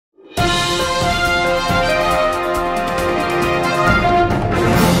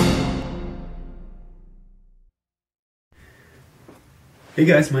Hey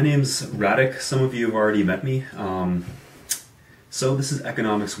guys, my name's Radek. Some of you have already met me. So this is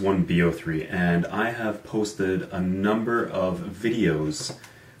Economics 1 BO3, and I have posted a number of videos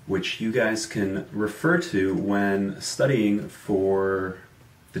which you guys can refer to when studying for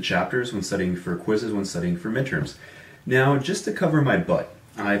the chapters, when studying for quizzes, when studying for midterms. Now, just to cover my butt,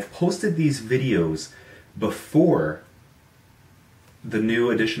 I've posted these videos before the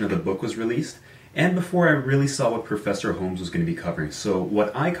new edition of the book was released, and before I really saw what Professor Holmes was going to be covering. So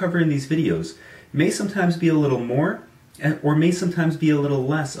what I cover in these videos may sometimes be a little more, or may sometimes be a little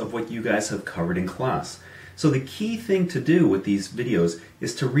less of what you guys have covered in class. So the key thing to do with these videos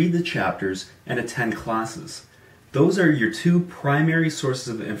is to read the chapters and attend classes. Those are your two primary sources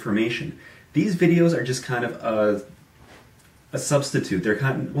of information. These videos are just kind of a substitute. They're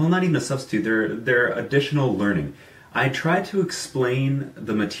well, not even a substitute, they're additional learning. I try to explain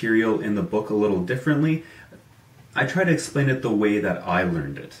the material in the book a little differently. I try to explain it the way that I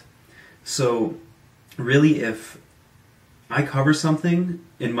learned it. So really, if I cover something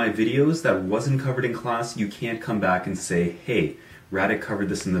in my videos that wasn't covered in class, you can't come back and say, hey, Radek covered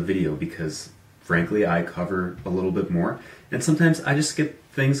this in the video, because frankly I cover a little bit more. And sometimes I just skip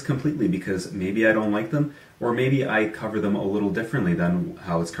things completely because maybe I don't like them, or maybe I cover them a little differently than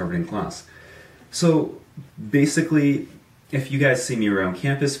how it's covered in class. So basically, if you guys see me around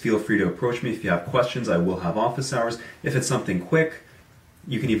campus, feel free to approach me. If you have questions, I will have office hours. If it's something quick,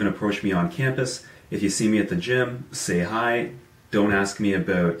 you can even approach me on campus. If you see me at the gym, say hi. Don't ask me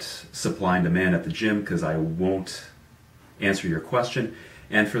about supply and demand at the gym, because I won't answer your question.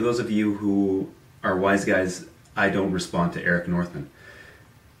 And for those of you who are wise guys, I don't respond to Eric Northman.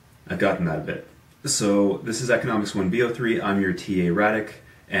 I've gotten that a bit. So this is Economics 1 BO3. I'm your TA Radek,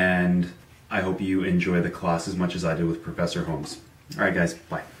 and I hope you enjoy the class as much as I did with Professor Holmes. Alright guys,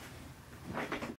 bye.